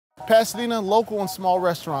Pasadena local and small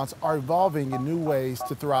restaurants are evolving in new ways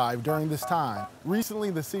to thrive during this time.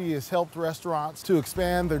 Recently, the city has helped restaurants to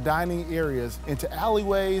expand their dining areas into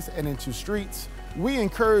alleyways and into streets. We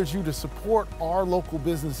encourage you to support our local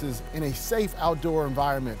businesses in a safe outdoor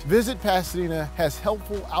environment. Visit Pasadena has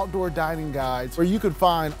helpful outdoor dining guides where you can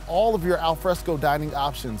find all of your alfresco dining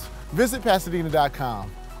options. Visit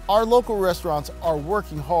Pasadena.com. Our local restaurants are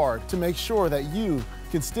working hard to make sure that you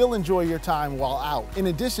can still enjoy your time while out. In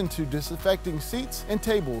addition to disinfecting seats and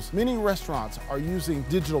tables, many restaurants are using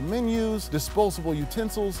digital menus, disposable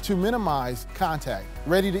utensils to minimize contact.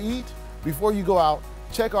 Ready to eat? Before you go out,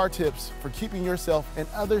 check our tips for keeping yourself and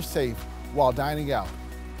others safe while dining out.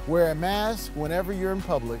 Wear a mask whenever you're in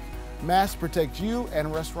public. Masks protect you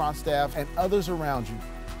and restaurant staff and others around you.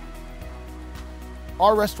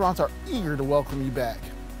 Our restaurants are eager to welcome you back.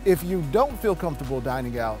 If you don't feel comfortable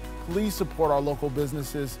dining out, please support our local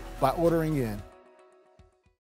businesses by ordering in.